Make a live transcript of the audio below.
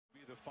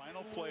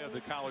Final play of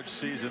the college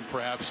season,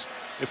 perhaps,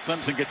 if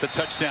Clemson gets a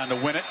touchdown to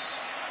win it.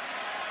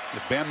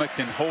 If Bama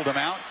can hold them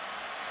out,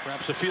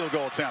 perhaps a field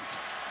goal attempt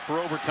for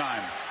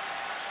overtime.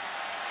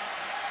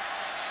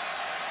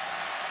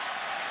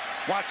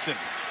 Watson,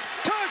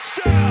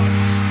 touchdown!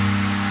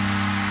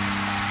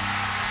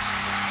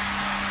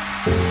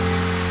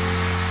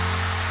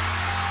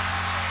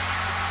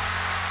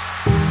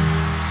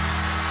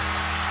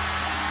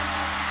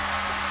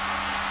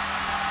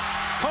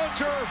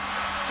 Hunter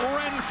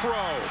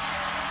Renfrow.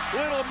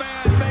 Little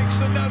man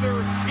makes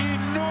another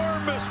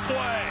enormous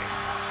play.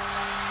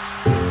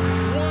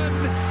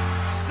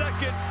 1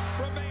 second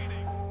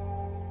remaining.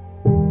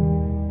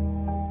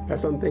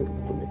 That's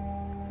unthinkable to me.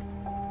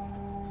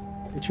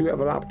 That you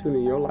have an opportunity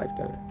in your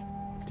lifetime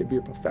to be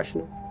a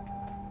professional,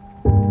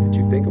 that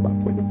you think about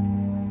quitting.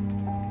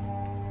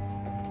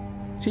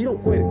 So you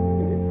don't quit it,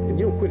 and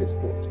you don't quit in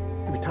sports.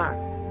 You retire.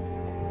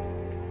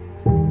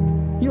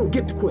 You don't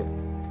get to quit.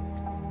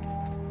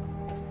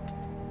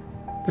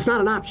 It's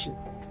not an option.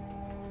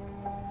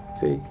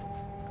 See,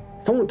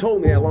 someone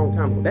told me that a long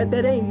time ago.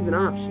 That ain't even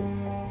an option.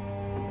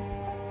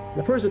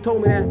 The person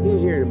told me that, he ain't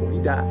here anymore. He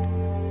died.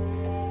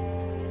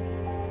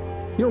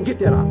 You don't get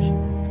that option.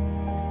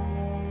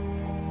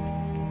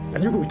 Now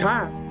you can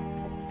retire.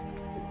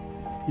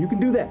 You can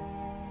do that.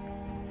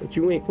 But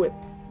you ain't quit.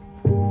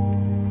 You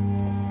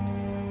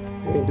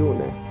ain't doing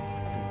that.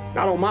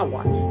 Not on my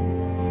watch.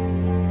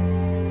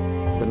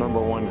 The number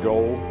one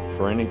goal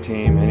for any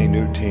team, any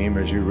new team,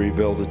 as you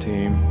rebuild a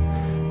team,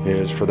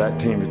 is for that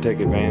team to take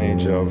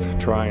advantage of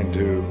trying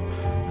to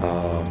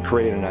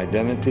create an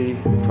identity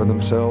for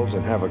themselves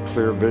and have a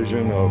clear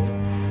vision of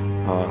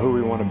who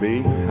we want to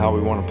be, how we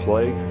want to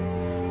play.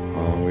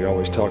 We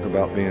always talk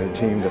about being a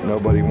team that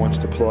nobody wants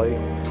to play,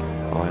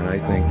 and I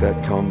think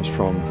that comes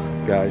from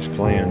guys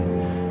playing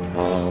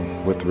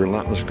with the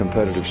relentless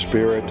competitive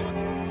spirit.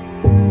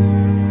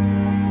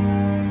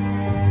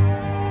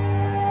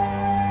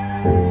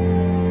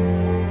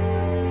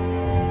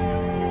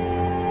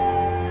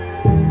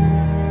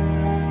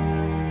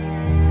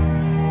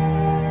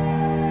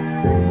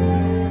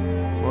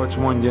 Well, it's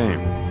one game.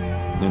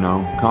 You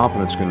know,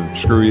 confidence can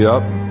screw you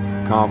up.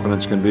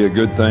 Confidence can be a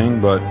good thing,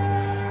 but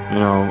you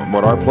know,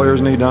 what our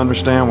players need to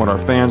understand, what our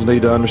fans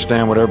need to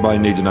understand, what everybody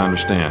needs to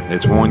understand.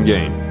 It's one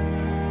game.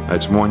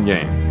 It's one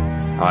game.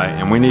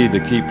 And we need to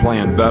keep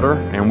playing better,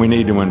 and we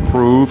need to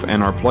improve,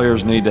 and our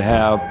players need to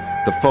have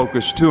the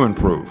focus to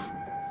improve.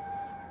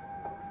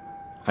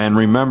 And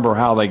remember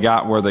how they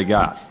got where they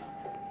got.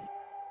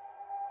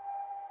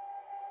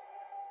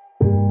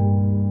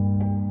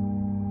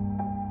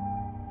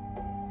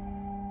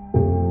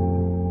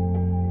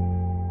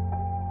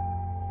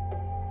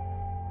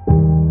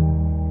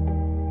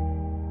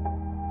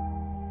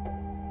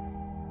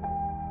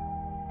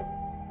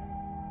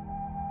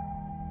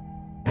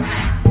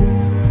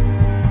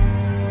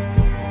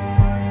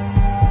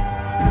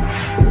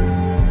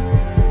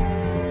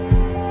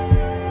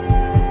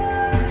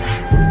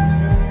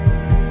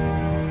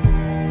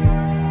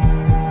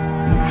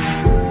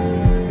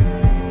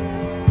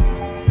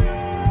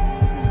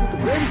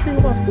 The thing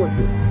about sports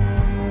is,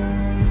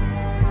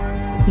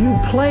 you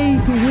play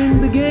to win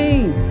the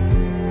game.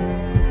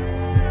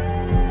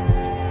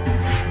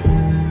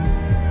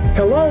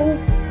 Hello?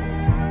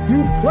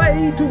 You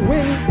play to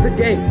win the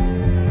game.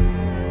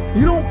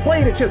 You don't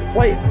play to just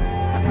play it.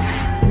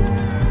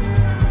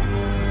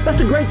 That's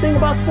the great thing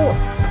about sports.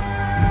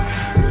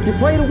 You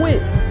play to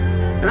win.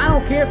 And I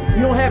don't care if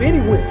you don't have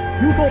any wins.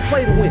 You go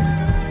play to win.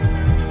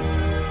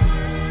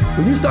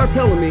 When you start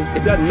telling me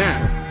it doesn't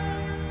matter,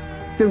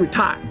 then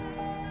retire.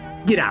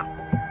 Get out,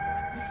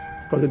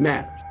 because it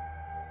matters.